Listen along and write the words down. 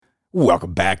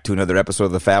Welcome back to another episode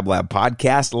of the Fab Lab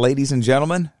podcast, ladies and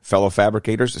gentlemen, fellow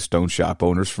fabricators, stone shop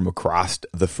owners from across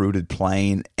the fruited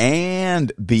plain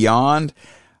and beyond.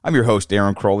 I'm your host,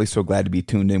 Aaron Crowley. So glad to be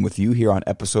tuned in with you here on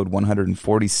episode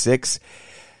 146,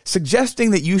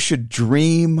 suggesting that you should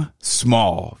dream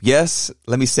small. Yes,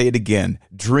 let me say it again.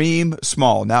 Dream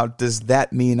small. Now, does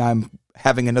that mean I'm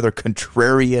having another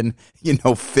contrarian,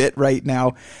 fit right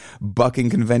now, bucking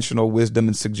conventional wisdom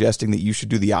and suggesting that you should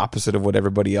do the opposite of what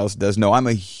everybody else does? No, I'm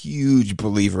a huge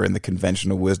believer in the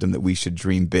conventional wisdom that we should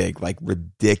dream big, like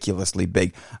ridiculously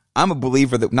big. I'm a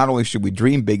believer that not only should we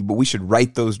dream big, but we should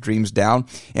write those dreams down,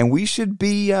 and we should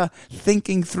be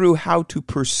thinking through how to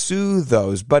pursue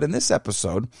those. But in this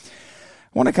episode,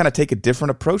 I want to kind of take a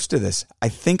different approach to this. I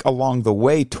think along the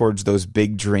way towards those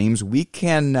big dreams, we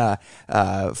can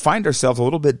find ourselves a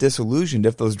little bit disillusioned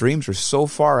if those dreams are so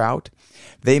far out,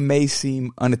 they may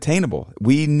seem unattainable.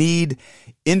 We need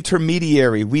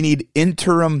we need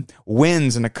interim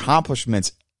wins and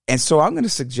accomplishments. And so I'm going to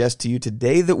suggest to you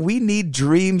today that we need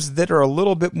dreams that are a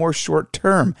little bit more short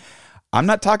term. I'm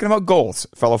not talking about goals,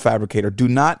 fellow fabricator. Do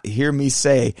not hear me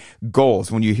say goals.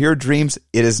 When you hear dreams,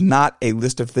 it is not a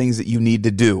list of things that you need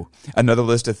to do, another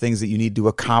list of things that you need to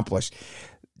accomplish.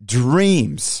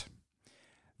 Dreams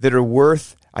that are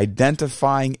worth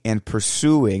identifying and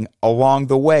pursuing along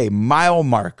the way, mile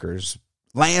markers,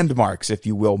 landmarks, if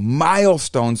you will,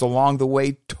 milestones along the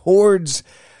way towards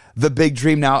the big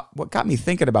dream. Now, what got me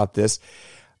thinking about this,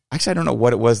 actually, I don't know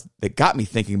what it was that got me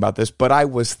thinking about this, but I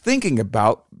was thinking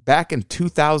about back in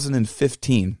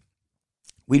 2015.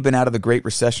 We'd been out of the Great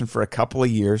Recession for a couple of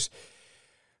years,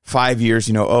 5 years,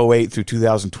 08 through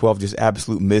 2012, just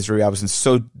absolute misery. I was in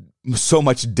so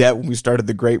much debt when we started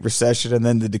the Great Recession, and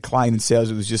then the decline in sales,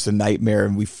 it was just a nightmare,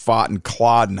 and we fought and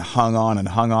clawed and hung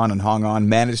on,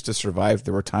 managed to survive.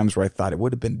 There were times where I thought it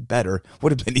would have been better,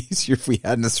 would have been easier if we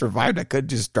hadn't survived. I could have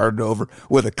just started over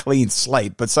with a clean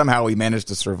slate, but somehow we managed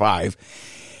to survive.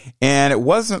 And it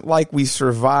wasn't like we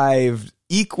survived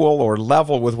equal or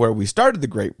level with where we started the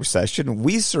Great Recession.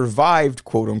 We survived,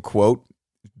 quote unquote,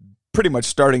 pretty much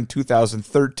starting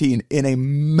 2013 in a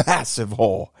massive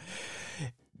hole.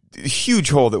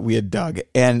 Huge hole that we had dug,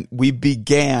 and we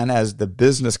began, as the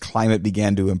business climate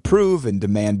began to improve and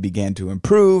demand began to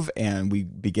improve, and we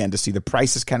began to see the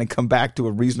prices kind of come back to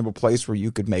a reasonable place where you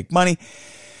could make money.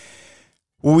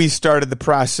 We started the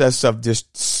process of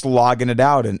just slogging it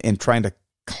out and trying to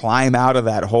climb out of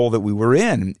that hole that we were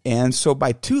in. And so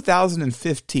by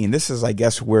 2015, this is, I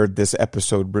guess, where this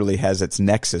episode really has its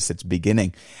nexus, its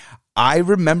beginning. I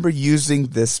remember using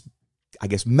this,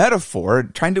 metaphor,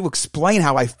 trying to explain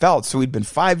how I felt. So we'd been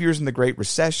 5 years in the Great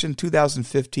Recession,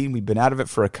 2015. We'd been out of it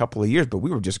for a couple of years, but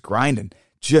we were just grinding,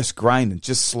 just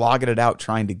slogging it out,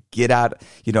 trying to get out,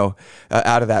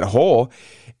 out of that hole.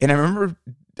 And I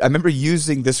remember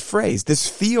using this phrase, this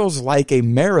feels like a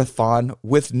marathon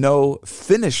with no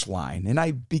finish line. And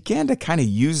I began to kind of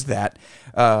use that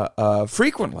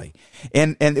frequently.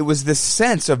 And it was this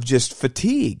sense of just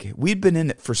fatigue. We'd been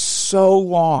in it for so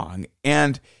long,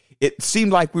 and it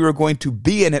seemed like we were going to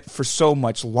be in it for so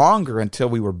much longer until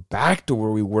we were back to where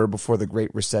we were before the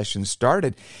Great Recession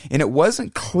started. And it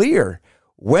wasn't clear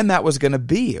when that was going to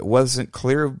be. It wasn't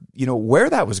clear, where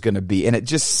that was going to be. And it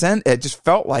just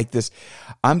felt like this,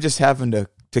 I'm just having to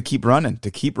keep running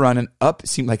up. It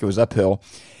seemed like it was uphill.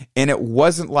 And it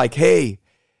wasn't like, hey,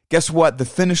 guess what? The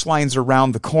finish line's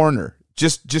around the corner.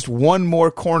 Just one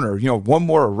more corner, one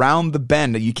more around the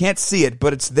bend. You can't see it,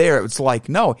 but it's there. It's like,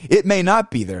 no, it may not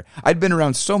be there. I'd been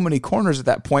around so many corners at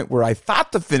that point where I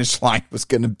thought the finish line was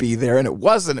going to be there, and it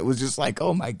wasn't. It was just like,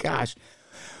 oh my gosh.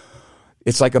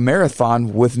 It's like a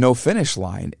marathon with no finish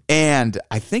line. And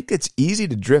I think it's easy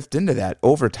to drift into that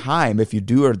over time if you're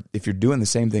doing the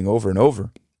same thing over and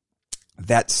over.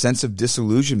 That sense of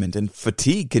disillusionment and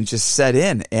fatigue can just set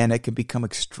in, and it can become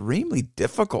extremely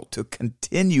difficult to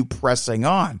continue pressing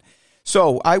on.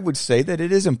 So I would say that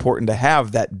it is important to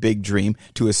have that big dream,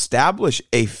 to establish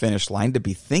a finish line, to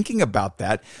be thinking about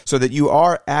that so that you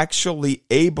are actually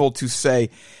able to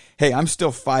say, hey, I'm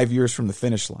still 5 years from the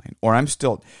finish line, or I'm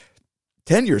still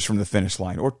 10 years from the finish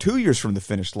line, or 2 years from the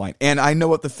finish line. And I know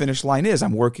what the finish line is.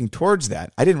 I'm working towards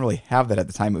that. I didn't really have that at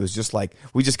the time. It was just like,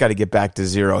 we just got to get back to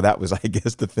zero. That was, I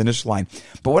guess, the finish line.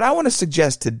 But what I want to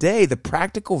suggest today, the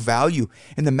practical value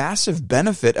and the massive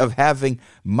benefit of having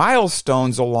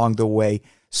milestones along the way,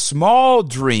 small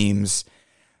dreams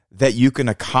that you can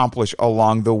accomplish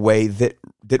along the way that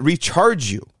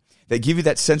recharge you, that give you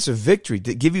that sense of victory,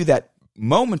 that give you that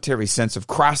momentary sense of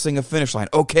crossing a finish line.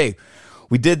 Okay,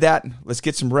 we did that. Let's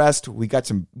get some rest. We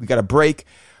got a break.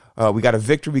 We got a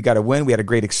victory. We got a win. We had a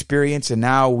great experience, and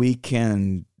now we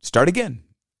can start again.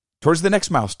 towards the next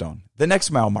milestone, the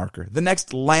next mile marker, the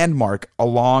next landmark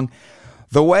along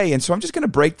the way. And so I'm just going to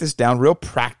break this down real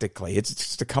practically. It's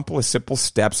just a couple of simple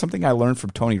steps, something I learned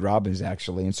from Tony Robbins,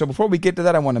 actually. And so before we get to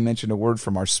that, I want to mention a word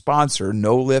from our sponsor,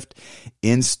 No Lift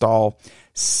Install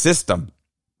System.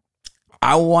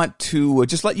 I want to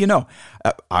just let you know,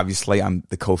 obviously I'm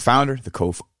the co-founder, the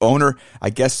co-owner.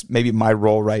 I guess maybe my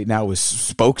role right now is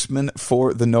spokesman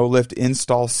for the No Lift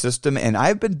Install System. And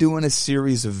I've been doing a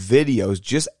series of videos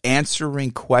just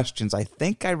answering questions. I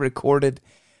think I recorded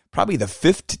probably the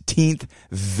 15th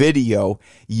video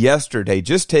yesterday,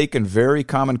 just taking very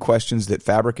common questions that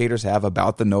fabricators have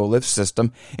about the No Lift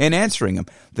system and answering them.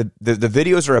 The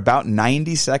videos are about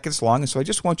 90 seconds long, and so I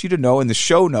just want you to know in the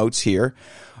show notes here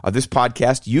of this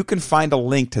podcast, you can find a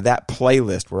link to that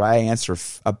playlist where I answer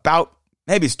about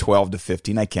maybe it's 12 to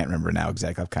 15. I can't remember now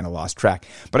exactly. I've kind of lost track.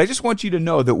 But I just want you to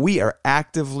know that we are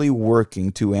actively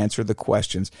working to answer the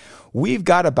questions. We've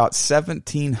got about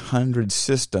 1,700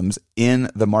 systems in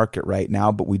the market right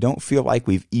now, but we don't feel like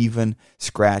we've even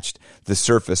scratched the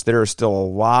surface. There are still a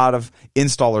lot of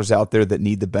installers out there that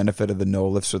need the benefit of the No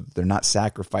Lift so that they're not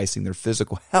sacrificing their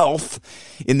physical health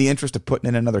in the interest of putting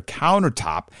in another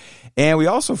countertop. And we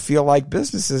also feel like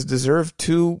businesses deserve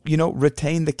to,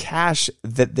 retain the cash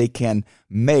that they can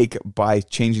make by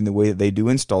changing the way that they do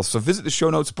installs. So visit the show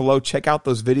notes below. Check out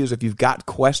those videos. If you've got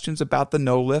questions about the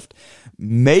No Lift,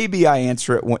 maybe I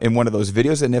answer it in one of those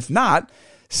videos. And if not,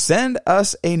 send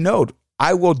us a note.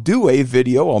 I will do a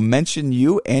video. I'll mention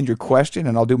you and your question,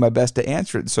 and I'll do my best to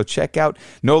answer it. So check out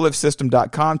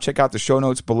noliftsystem.com. Check out the show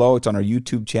notes below. It's on our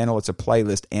YouTube channel. It's a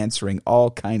playlist answering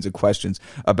all kinds of questions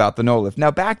about the No Lift.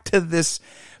 Now back to this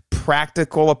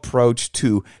practical approach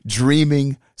to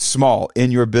dreaming small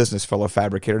in your business, fellow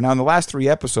fabricator. Now, in the last 3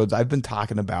 episodes, I've been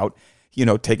talking about,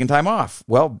 taking time off.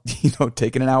 Well,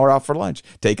 taking an hour off for lunch,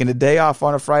 taking a day off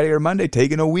on a Friday or Monday,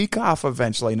 taking a week off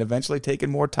eventually, and eventually taking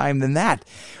more time than that.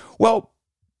 Well,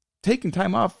 taking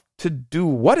time off to do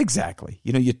what exactly?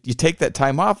 You take that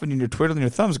time off and you're twiddling your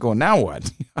thumbs going, now what?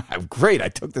 Great, I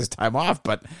took this time off.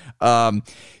 But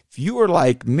if you were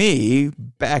like me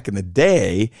back in the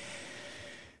day,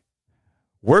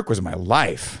 work was my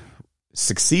life.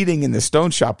 Succeeding in the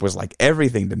stone shop was like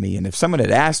everything to me. And if someone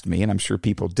had asked me, and I'm sure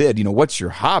people did, what's your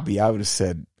hobby? I would have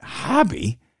said,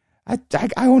 hobby? I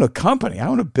own a company. I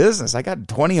own a business. I got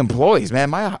 20 employees,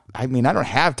 man. I don't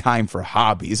have time for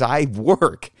hobbies. I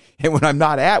work. And when I'm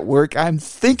not at work, I'm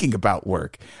thinking about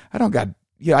work.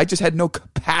 I just had no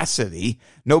capacity.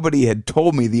 Nobody had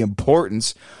told me the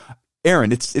importance.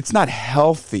 Aaron, it's not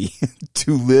healthy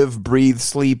to live, breathe,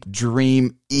 sleep,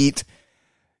 dream, eat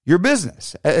your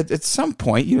business. At some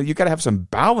point, you got to have some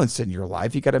balance in your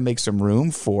life. You got to make some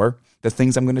room for the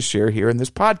things I'm going to share here in this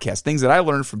podcast, things that I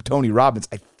learned from Tony Robbins.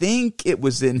 I think it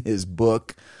was in his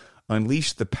book,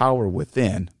 Unleash the Power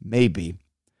Within, maybe.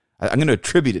 I'm going to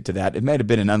attribute it to that. It might have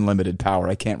been an unlimited power.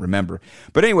 I can't remember.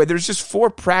 But anyway, there's just 4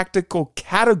 practical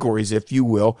categories, if you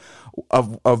will,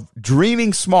 of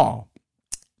dreaming small.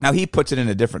 Now, he puts it in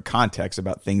a different context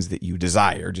about things that you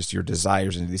desire, just your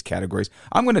desires into these categories.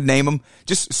 I'm going to name them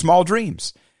just small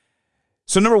dreams.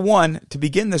 So number 1, to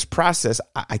begin this process,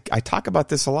 I talk about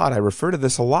this a lot. I refer to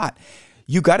this a lot.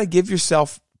 You got to give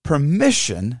yourself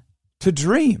permission to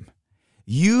dream.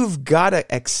 You've got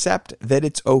to accept that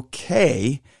it's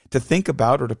okay to think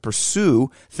about or to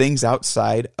pursue things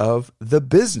outside of the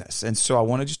business. And so I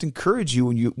want to just encourage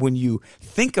you when you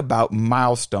think about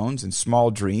milestones and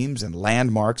small dreams and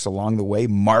landmarks along the way,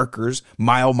 markers,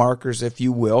 mile markers, if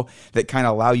you will, that kind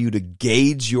of allow you to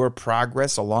gauge your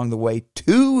progress along the way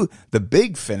to the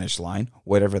big finish line,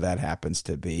 whatever that happens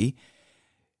to be.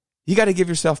 You got to give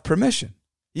yourself permission.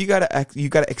 You got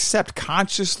to accept,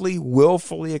 consciously,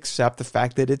 willfully accept the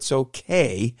fact that it's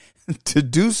okay to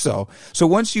do so. So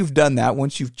once you've done that,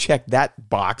 once you've checked that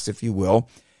box, if you will,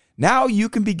 now you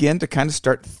can begin to kind of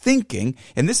start thinking,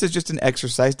 and this is just an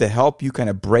exercise to help you kind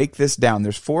of break this down.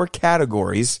 There's 4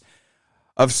 categories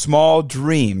of small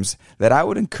dreams that I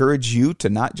would encourage you to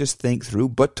not just think through,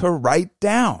 but to write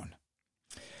down.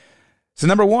 So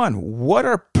number 1, what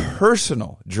are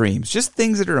personal dreams? Just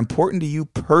things that are important to you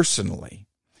personally.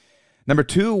 Number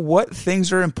 2, what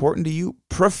things are important to you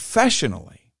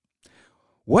professionally?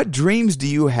 What dreams do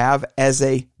you have as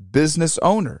a business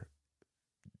owner?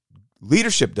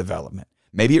 Leadership development.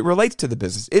 Maybe it relates to the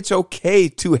business. It's okay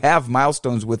to have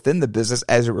milestones within the business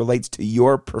as it relates to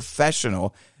your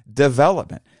professional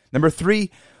development. Number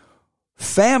 3,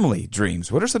 family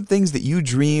dreams. What are some things that you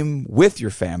dream with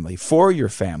your family, for your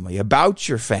family, about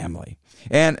your family?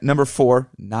 And number 4,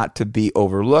 not to be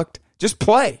overlooked, just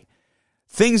play.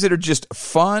 Things that are just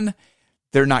fun,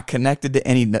 They're not connected to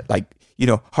any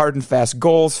hard and fast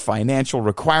goals, financial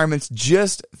requirements,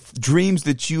 just dreams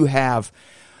that you have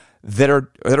that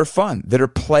are fun, that are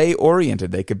play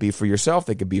oriented. They could be for yourself,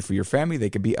 they could be for your family, they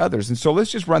could be others. And so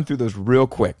let's just run through those real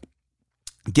quick.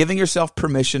 Giving yourself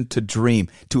permission to dream,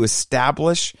 to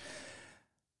establish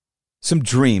some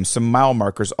dreams, some mile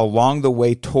markers along the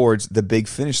way towards the big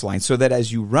finish line, so that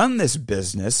as you run this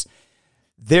business,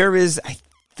 there is,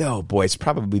 it's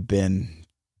probably been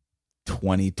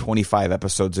 20, 25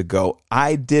 episodes ago,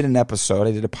 I did a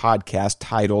podcast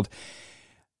titled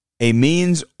A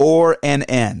Means or an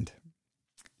End,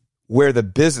 where the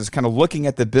business, kind of looking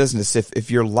at the business,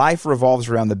 if your life revolves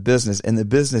around the business and the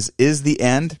business is the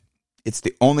end, it's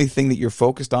the only thing that you're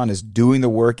focused on is doing the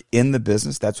work in the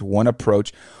business. That's one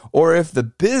approach. Or if the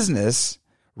business,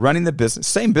 running the business,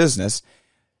 same business,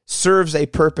 serves a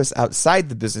purpose outside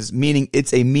the business, meaning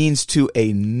it's a means to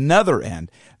another end.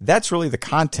 That's really the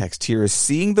context here, is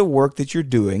seeing the work that you're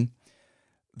doing,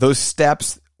 those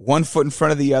steps, one foot in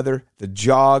front of the other, the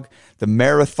jog, the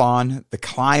marathon, the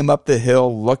climb up the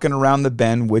hill, looking around the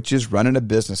bend, which is running a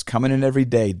business, coming in every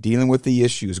day, dealing with the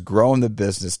issues, growing the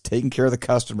business, taking care of the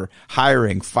customer,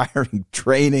 hiring, firing,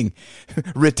 training,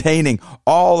 retaining,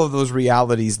 all of those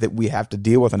realities that we have to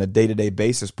deal with on a day-to-day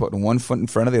basis, putting one foot in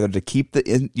front of the other to keep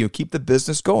the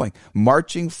business going,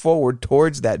 marching forward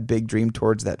towards that big dream,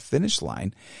 towards that finish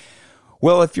line.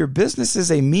 Well, if your business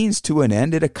is a means to an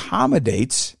end, it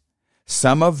accommodates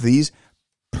some of these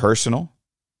personal,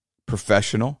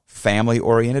 professional,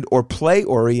 family-oriented, or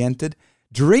play-oriented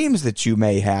dreams that you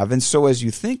may have. And so as you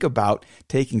think about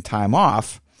taking time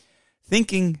off,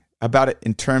 thinking about it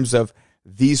in terms of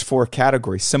these 4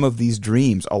 categories, some of these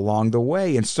dreams along the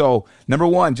way. And so, number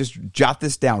 1, just jot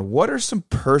this down. What are some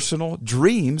personal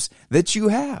dreams that you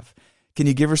have? Can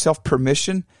you give yourself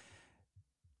permission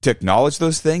to acknowledge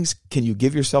those things? Can you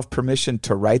give yourself permission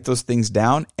to write those things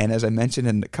down? And as I mentioned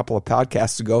in a couple of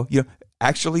podcasts ago,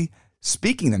 actually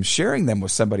speaking them, sharing them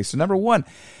with somebody. So number 1,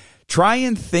 try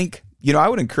and think, I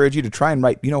would encourage you to try and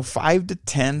write, 5 to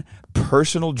 10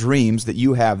 personal dreams that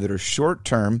you have that are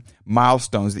short-term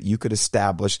milestones that you could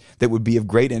establish that would be of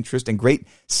great interest and great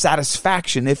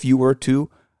satisfaction if you were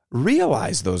to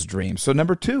realize those dreams. So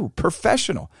number 2,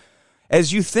 professional.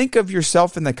 As you think of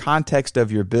yourself in the context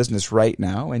of your business right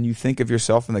now, and you think of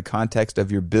yourself in the context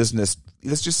of your business,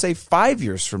 let's just say 5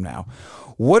 years from now,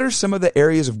 what are some of the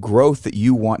areas of growth that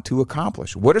you want to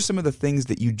accomplish? What are some of the things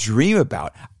that you dream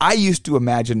about? I used to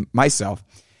imagine myself,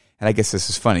 and I guess this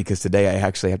is funny because today I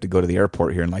actually have to go to the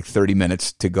airport here in like 30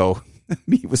 minutes to go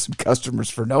meet with some customers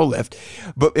for No Lift.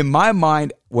 But in my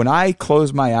mind, when I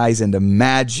closed my eyes and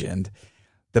imagined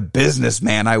the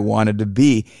businessman I wanted to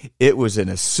be, it was in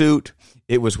a suit.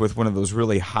 It was with one of those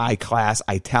really high-class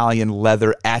Italian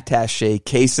leather attaché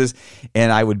cases, and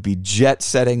I would be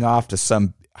jet-setting off to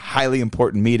some highly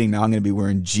important meeting. Now I'm going to be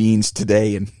wearing jeans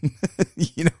today and,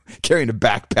 carrying a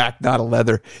backpack, not a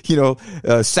leather,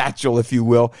 satchel, if you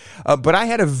will. But I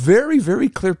had a very, very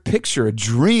clear picture, a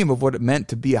dream of what it meant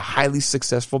to be a highly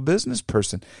successful business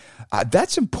person.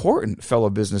 That's important, fellow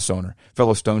business owner,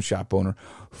 fellow Stone Shop owner,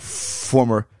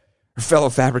 fellow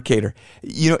fabricator.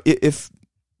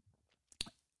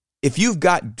 If you've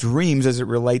got dreams as it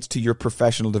relates to your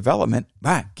professional development,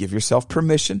 give yourself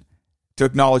permission to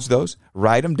acknowledge those,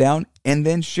 write them down, and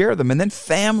then share them. And then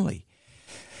family.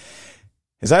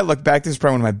 As I look back, this is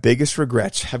probably one of my biggest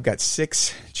regrets. I've got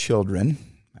 6 children.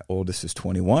 My oldest is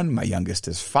 21. My youngest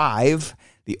is 5.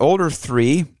 The older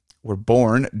 3 were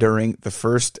born during the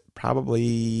first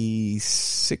probably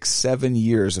 6-7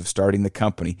 years of starting the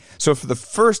company. So for the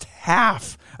first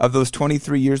half of those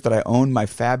 23 years that I owned my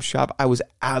fab shop, I was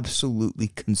absolutely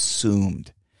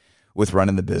consumed with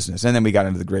running the business. And then we got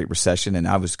into the Great Recession, and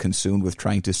I was consumed with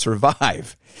trying to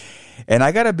survive. And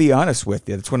I got to be honest with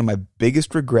you, that's one of my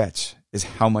biggest regrets, is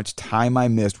how much time I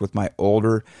missed with my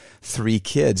older 3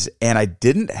 kids. And I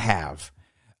didn't have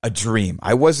a dream.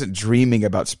 I wasn't dreaming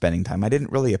about spending time. I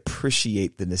didn't really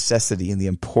appreciate the necessity and the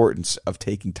importance of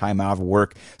taking time out of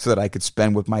work so that I could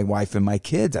spend with my wife and my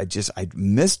kids. I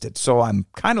missed it. So I'm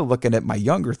kind of looking at my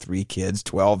younger 3 kids,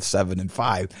 12, 7, and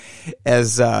 5,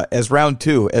 as round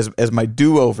 2, as my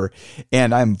do-over.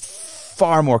 And I'm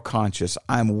far more conscious.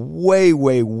 I'm way,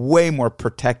 way, way more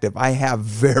protective. I have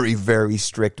very, very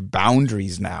strict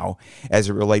boundaries now as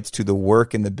it relates to the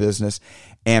work in the business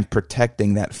and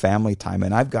protecting that family time.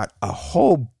 And I've got a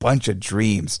whole bunch of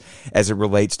dreams as it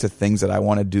relates to things that I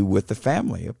want to do with the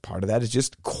family. A part of that is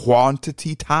just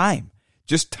quantity time,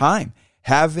 just time.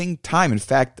 having time. In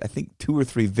fact, I think 2 or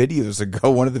 3 videos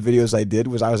ago, one of the videos I did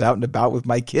was I was out and about with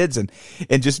my kids and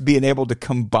just being able to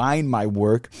combine my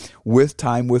work with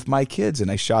time with my kids. And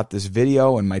I shot this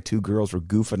video and my 2 girls were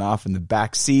goofing off in the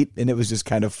back seat, and it was just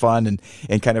kind of fun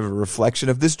and kind of a reflection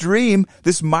of this dream,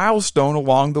 this milestone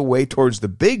along the way towards the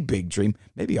big, big dream.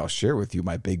 Maybe I'll share with you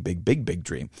my big, big, big, big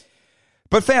dream.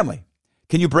 But family,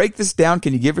 can you break this down?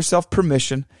 Can you give yourself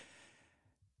permission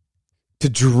to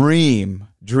dream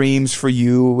dreams for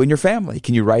you and your family?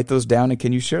 Can you write those down and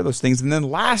can you share those things? And then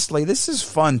lastly, this is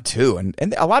fun too.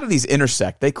 And a lot of these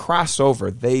intersect, they cross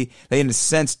over. They in a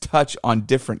sense touch on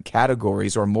different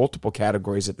categories or multiple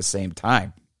categories at the same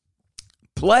time.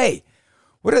 Play.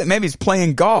 Maybe it's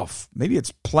playing golf. Maybe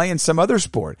it's playing some other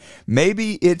sport.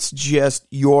 Maybe it's just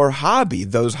your hobby,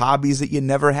 those hobbies that you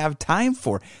never have time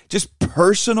for. Just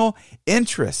personal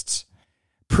interests.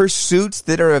 Pursuits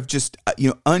that are of just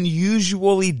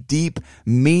unusually deep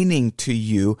meaning to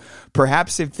you.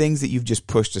 Perhaps they're things that you've just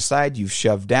pushed aside, you've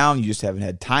shoved down, you just haven't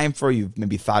had time for. You've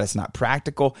maybe thought it's not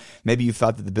practical. Maybe you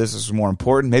thought that the business was more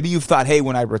important. Maybe you've thought, hey,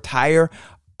 when I retire,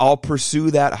 I'll pursue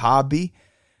that hobby.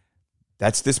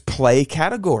 That's this play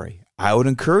category. I would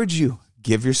encourage you,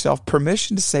 give yourself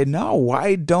permission to say, no,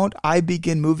 why don't I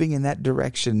begin moving in that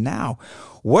direction now?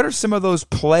 What are some of those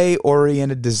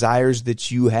play-oriented desires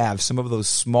that you have? Some of those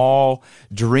small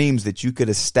dreams that you could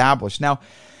establish? Now,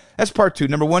 that's part 2.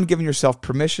 Number 1, giving yourself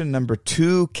permission. Number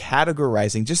 2,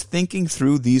 categorizing. Just thinking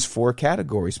through these 4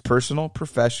 categories: personal,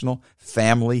 professional,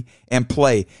 family, and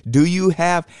play.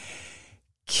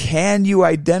 Can you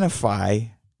identify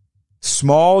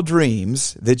small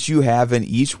dreams that you have in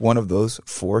each one of those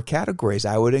 4 categories?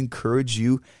 I would encourage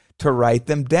you to write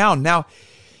them down. Now,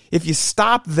 if you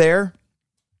stop there,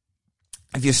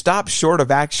 if you stop short of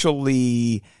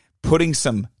actually putting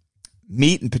some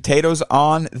meat and potatoes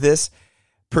on this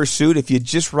pursuit, if you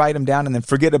just write them down and then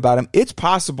forget about them, it's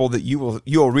possible that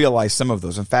you'll realize some of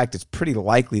those. In fact, it's pretty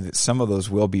likely that some of those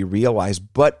will be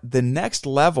realized. But the next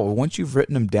level, once you've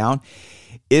written them down,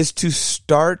 is to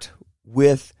start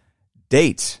with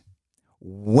dates.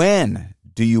 When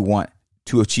do you want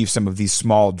to achieve some of these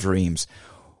small dreams?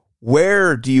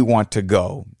 Where do you want to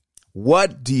go?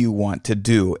 What do you want to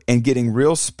do? And getting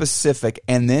real specific,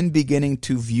 and then beginning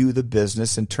to view the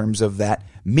business in terms of that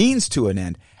means to an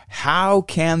end. How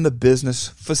can the business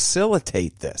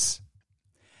facilitate this?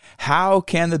 How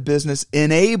can the business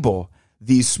enable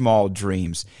these small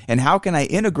dreams? And how can I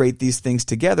integrate these things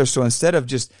together so instead of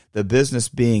just the business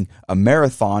being a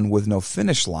marathon with no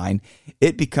finish line,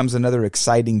 it becomes another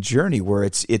exciting journey where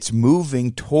it's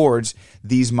moving towards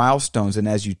these milestones. And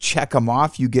as you check them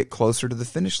off, you get closer to the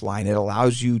finish line. It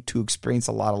allows you to experience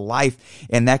a lot of life,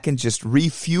 and that can just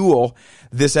refuel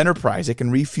this enterprise. It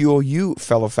can refuel you,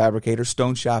 fellow fabricator,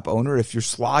 stone shop owner. If you're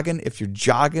slogging, if you're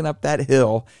jogging up that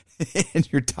hill and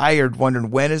you're tired,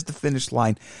 wondering when is the finish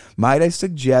line, might I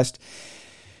suggest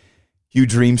you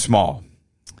dream small.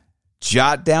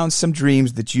 Jot down some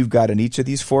dreams that you've got in each of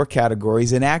these 4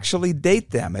 categories and actually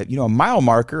date them. A mile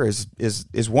marker is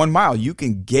 1 mile. You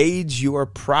can gauge your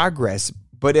progress.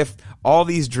 But if all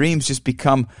these dreams just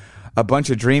become a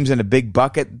bunch of dreams in a big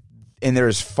bucket and they're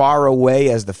as far away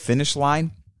as the finish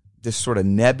line, this sort of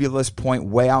nebulous point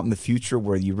way out in the future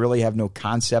where you really have no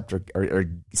concept or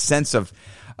sense of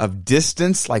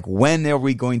distance, like when are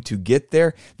we going to get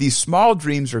there? These small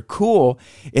dreams are cool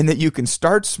in that you can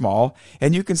start small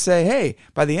and you can say, hey,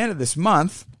 by the end of this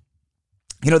month,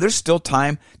 there's still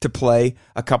time to play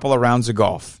a couple of rounds of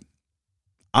golf.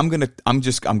 I'm going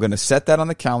to set that on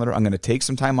the calendar. I'm going to take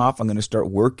some time off. I'm going to start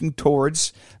working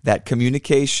towards that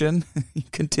communication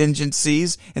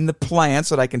contingencies in the plan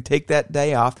so that I can take that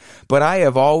day off. But I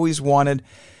have always wanted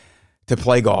to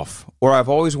play golf, or I've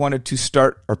always wanted to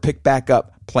start or pick back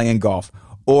up playing golf,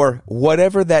 or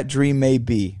whatever that dream may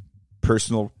be,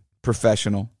 personal,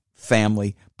 professional,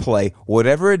 family, play,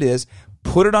 whatever it is,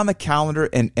 put it on the calendar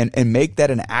and make that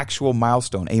an actual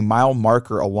milestone, a mile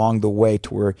marker along the way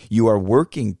to where you are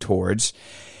working towards.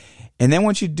 And then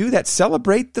once you do that,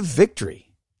 celebrate the victory,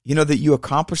 that you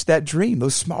accomplished that dream.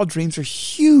 Those small dreams are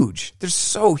huge. They're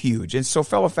so huge. And so,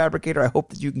 fellow fabricator, I hope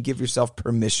that you can give yourself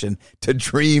permission to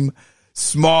dream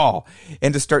small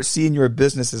and to start seeing your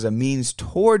business as a means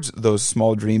towards those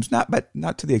small dreams,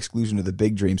 not to the exclusion of the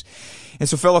big dreams. And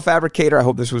so, fellow fabricator, I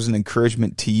hope this was an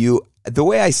encouragement to you. The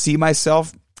way I see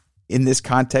myself in this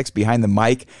context behind the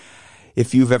mic,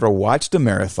 if you've ever watched a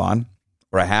marathon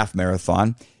or a half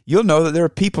marathon, you'll know that there are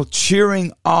people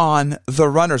cheering on the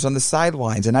runners on the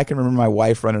sidelines. And I can remember my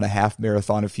wife running a half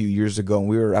marathon a few years ago, and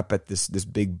we were up at this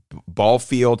big ball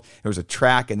field. There was a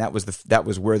track, and that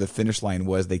was where the finish line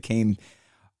was. They came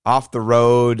off the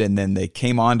road, and then they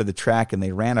came onto the track, and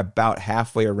they ran about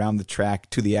halfway around the track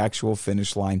to the actual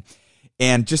finish line.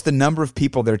 And just the number of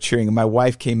people there cheering. And my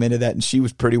wife came into that, and she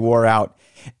was pretty wore out.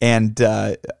 And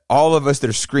all of us that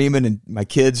are screaming, and my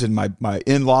kids and my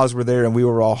in-laws were there, and we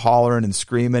were all hollering and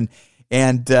screaming.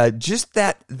 And just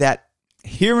that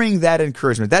hearing that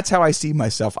encouragement, that's how I see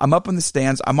myself. I'm up in the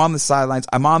stands. I'm on the sidelines.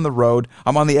 I'm on the road.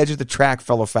 I'm on the edge of the track,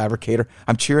 fellow fabricator.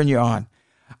 I'm cheering you on.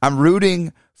 I'm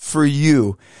rooting for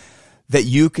you that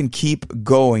you can keep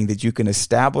going, that you can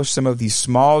establish some of these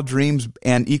small dreams,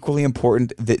 and equally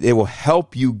important, that it will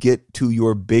help you get to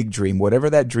your big dream, whatever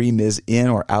that dream is, in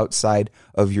or outside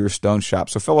of your stone shop.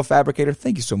 So, fellow fabricator,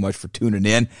 thank you so much for tuning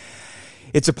in.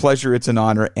 It's a pleasure. It's an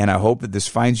honor. And I hope that this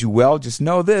finds you well. Just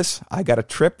know this, I got a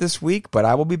trip this week, but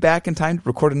I will be back in time to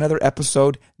record another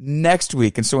episode next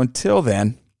week. And so until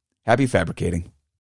then, happy fabricating.